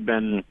I had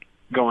been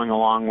going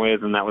along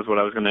with, and that was what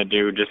I was going to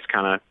do, just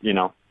kind of,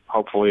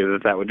 hopefully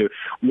that would do.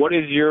 What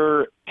is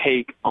your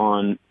take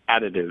on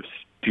additives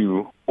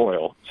to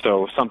oil?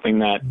 So something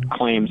that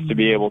claims to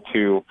be able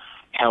to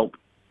help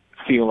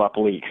seal up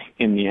leaks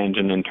in the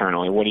engine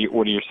internally. What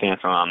are your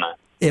stance on that?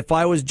 If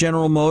I was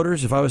General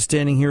Motors, if I was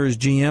standing here as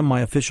GM, my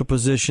official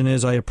position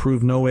is I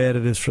approve no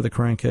additives for the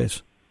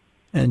crankcase.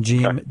 And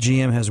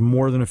GM has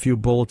more than a few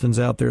bulletins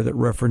out there that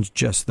reference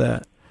just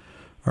that.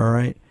 All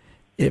right?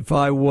 If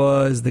I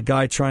was the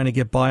guy trying to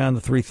get by on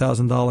the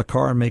 $3,000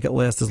 car and make it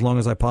last as long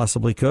as I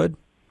possibly could,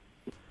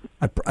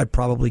 I'd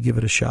probably give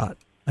it a shot.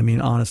 I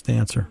mean, honest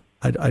answer.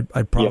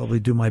 I'd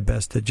probably do my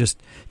best to just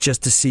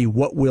to see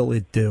what will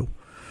it do.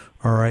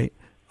 All right.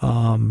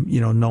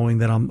 knowing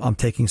that I'm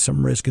taking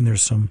some risk and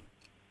there's some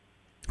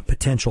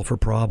potential for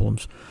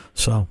problems.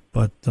 So,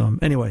 but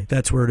anyway,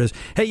 that's where it is.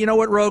 Hey, you know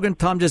what, Rogan?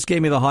 Tom just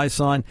gave me the high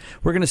sign.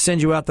 We're going to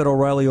send you out that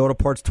O'Reilly Auto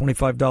Parts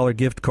 $25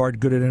 gift card,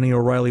 good at any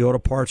O'Reilly Auto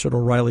Parts at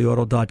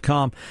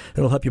O'ReillyAuto.com.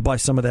 It'll help you buy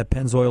some of that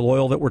Pennzoil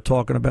oil that we're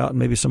talking about and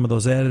maybe some of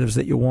those additives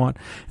that you want,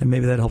 and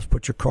maybe that helps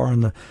put your car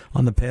on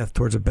the path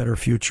towards a better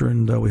future,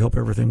 and we hope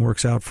everything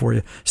works out for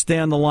you. Stay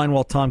on the line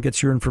while Tom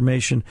gets your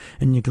information,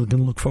 and you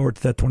can look forward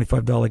to that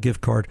 $25 gift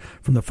card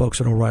from the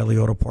folks at O'Reilly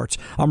Auto Parts.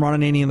 I'm Ron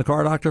Ananian, the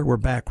Car Doctor. We're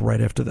back right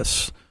after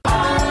this.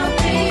 Ron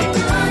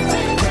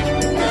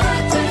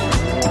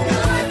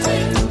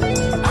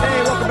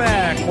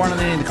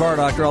Ananian, the Car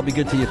Doctor. I'll be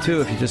good to you,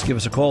 too, if you just give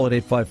us a call at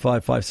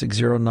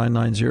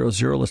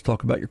 855-560-9900. Let's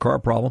talk about your car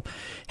problem.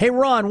 Hey,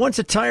 Ron, once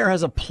a tire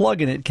has a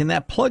plug in it, can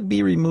that plug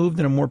be removed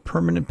and a more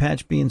permanent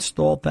patch be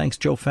installed? Thanks,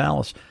 Joe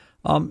Fallis.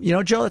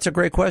 Joe, that's a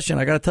great question.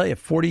 I got to tell you,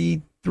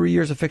 43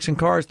 years of fixing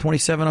cars,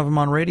 27 of them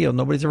on radio.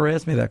 Nobody's ever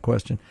asked me that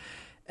question.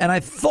 And I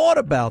thought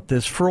about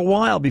this for a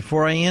while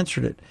before I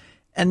answered it.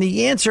 And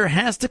the answer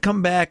has to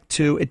come back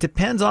to, it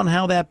depends on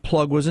how that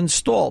plug was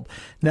installed.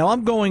 Now,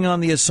 I'm going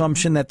on the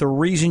assumption that the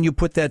reason you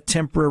put that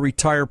temporary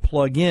tire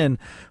plug in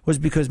was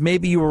because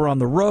maybe you were on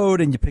the road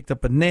and you picked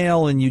up a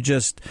nail and you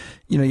just,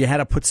 you had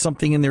to put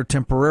something in there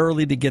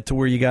temporarily to get to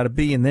where you got to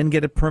be and then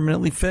get it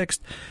permanently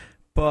fixed.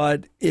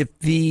 But if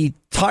the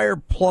tire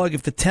plug,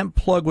 if the temp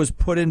plug was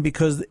put in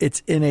because it's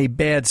in a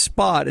bad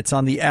spot, it's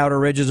on the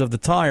outer edges of the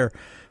tire,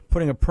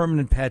 putting a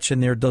permanent patch in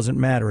there doesn't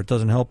matter. It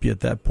doesn't help you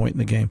at that point in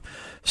the game.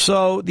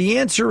 So the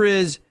answer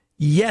is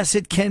yes,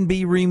 it can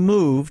be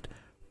removed,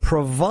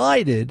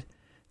 provided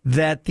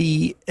that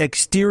the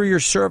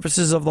exterior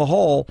surfaces of the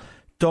hull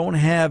don't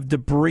have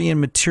debris and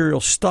material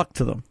stuck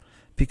to them.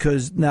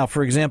 Because now,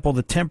 for example,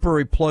 the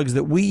temporary plugs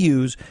that we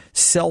use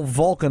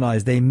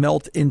self-vulcanize. They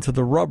melt into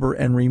the rubber,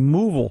 and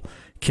removal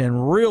can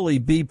really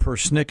be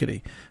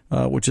persnickety,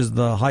 which is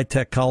the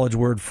high-tech college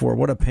word for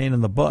what a pain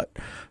in the butt.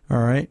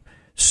 All right.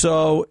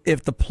 So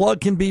if the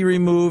plug can be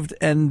removed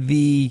and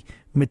the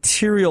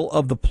material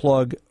of the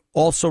plug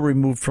also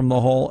removed from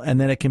the hull,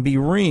 and then it can be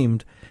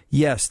reamed,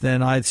 yes,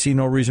 then I see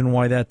no reason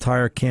why that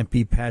tire can't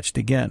be patched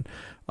again.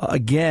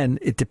 Again,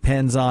 it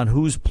depends on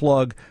whose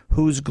plug,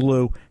 whose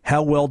glue,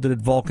 how well did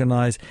it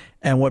vulcanize,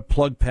 and what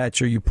plug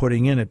patch are you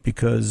putting in it,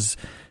 because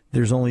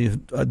there's only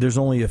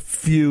a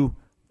few,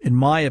 in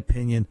my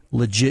opinion,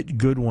 legit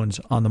good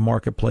ones on the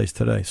marketplace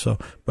today. So,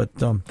 but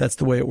that's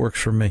the way it works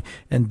for me.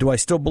 And do I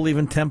still believe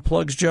in temp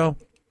plugs, Joe?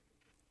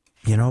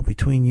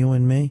 Between you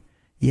and me,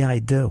 yeah, I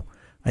do.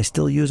 I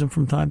still use them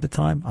from time to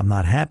time. I'm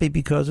not happy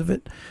because of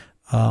it.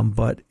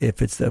 But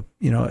if it's a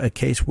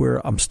case where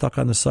I'm stuck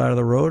on the side of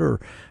the road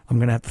or I'm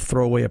going to have to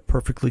throw away a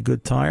perfectly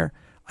good tire,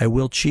 I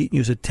will cheat and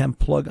use a temp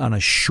plug on a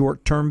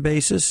short-term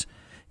basis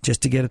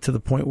just to get it to the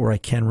point where I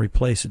can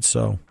replace it.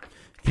 So,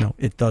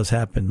 it does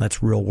happen.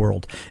 That's real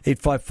world.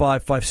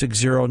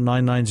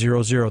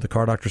 855-560-9900. The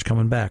Car Doctor's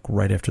coming back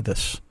right after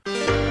this.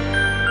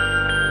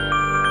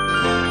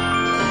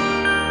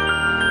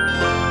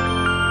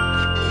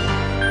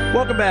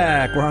 Welcome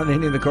back. We're on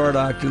Andy the Car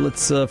Doctor.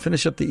 Let's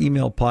finish up the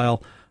email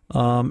pile.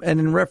 And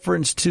in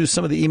reference to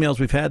some of the emails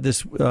we've had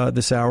this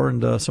hour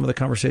and some of the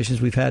conversations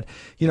we've had,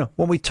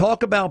 when we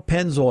talk about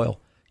Pennzoil,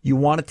 you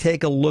want to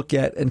take a look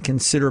at and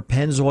consider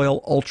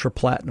Pennzoil Ultra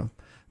Platinum,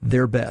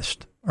 their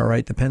best. All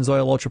right, the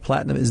Pennzoil Ultra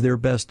Platinum is their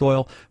best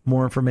oil.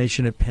 More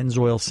information at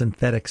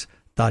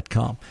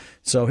pennzoilsynthetics.com.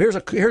 So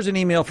here's an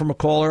email from a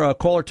caller. A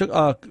caller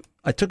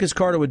I took his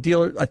car to a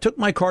dealer. I took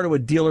my car to a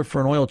dealer for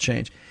an oil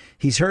change.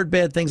 He's heard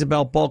bad things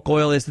about bulk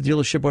oil. Asked the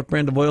dealership what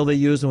brand of oil they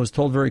used and was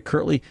told very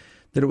curtly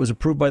that it was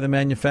approved by the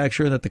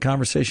manufacturer and that the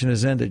conversation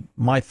has ended.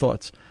 My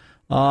thoughts.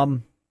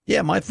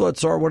 My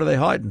thoughts are, what are they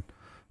hiding?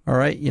 All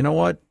right, you know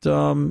what?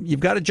 You've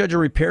got to judge a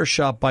repair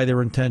shop by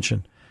their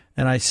intention.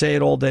 And I say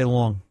it all day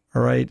long.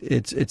 All right,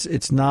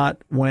 it's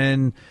not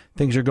when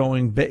things are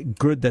going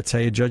good that's how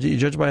you judge it. You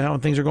judge by how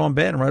things are going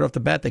bad, and right off the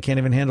bat, they can't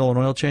even handle an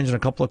oil change and a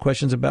couple of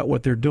questions about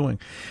what they're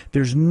doing.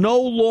 There's no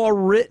law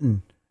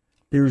written,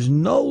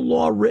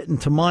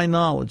 to my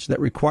knowledge, that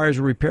requires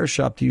a repair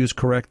shop to use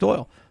correct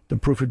oil. The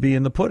proof would be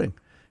in the pudding.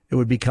 It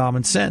would be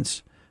common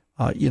sense.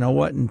 You know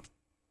what? In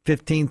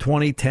 15,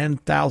 20,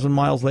 10,000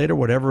 miles later,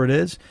 whatever it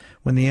is,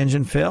 when the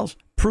engine fails,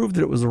 prove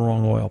that it was the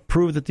wrong oil.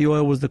 Prove that the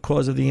oil was the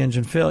cause of the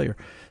engine failure.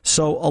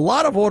 So a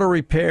lot of auto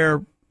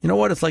repair, you know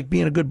what? It's like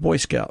being a good Boy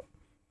Scout.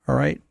 All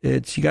right?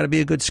 You got to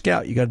be a good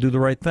scout. You got to do the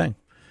right thing.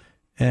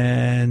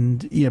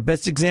 And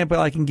best example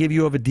I can give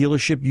you of a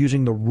dealership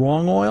using the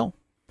wrong oil,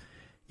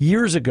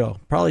 years ago,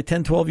 probably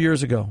 10, 12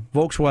 years ago,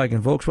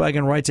 Volkswagen.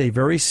 Volkswagen writes a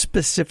very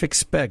specific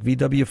spec,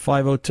 VW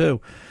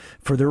 502,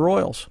 for their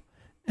oils.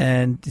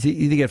 And to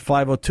either get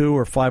 502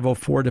 or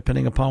 504,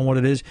 depending upon what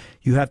it is,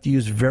 you have to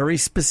use very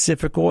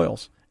specific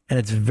oils, and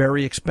it's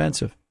very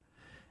expensive.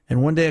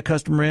 And one day a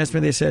customer asked me,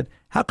 they said,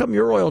 how come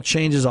your oil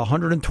change is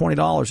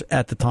 $120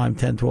 at the time,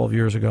 10, 12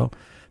 years ago,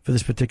 for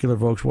this particular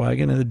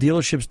Volkswagen, and the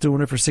dealership's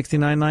doing it for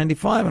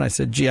 $69.95? And I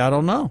said, gee, I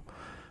don't know.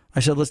 I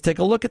said, let's take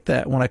a look at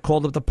that. When I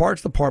called up the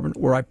parts department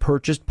where I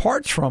purchased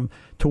parts from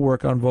to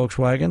work on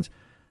Volkswagens,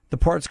 the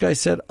parts guy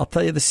said, I'll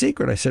tell you the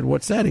secret. I said,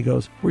 what's that? He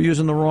goes, we're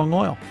using the wrong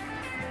oil.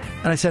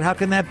 And I said, how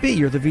can that be?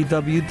 You're the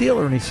VW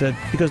dealer. And he said,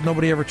 because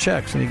nobody ever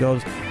checks. And he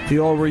goes, the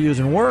oil we're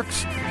using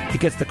works. It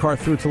gets the car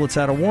through till it's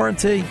out of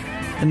warranty.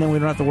 And then we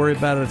don't have to worry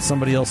about it. It's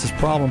somebody else's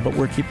problem, but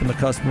we're keeping the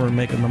customer and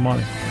making the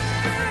money.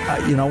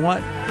 You know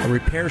what? A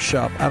repair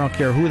shop, I don't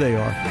care who they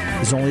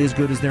are, is only as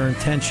good as their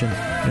intention,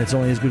 and it's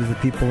only as good as the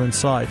people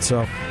inside.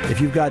 So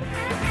if you've got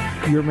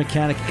your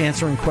mechanic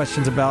answering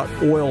questions about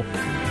oil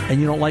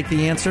and you don't like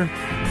the answer,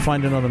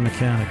 find another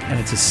mechanic, and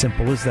it's as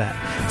simple as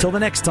that. Till the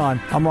next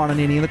time, I'm Ron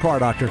Ananian, the Car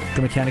Doctor.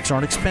 The mechanics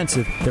aren't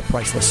expensive, they're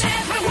priceless.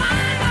 As we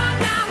wind on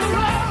down the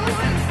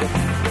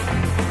road,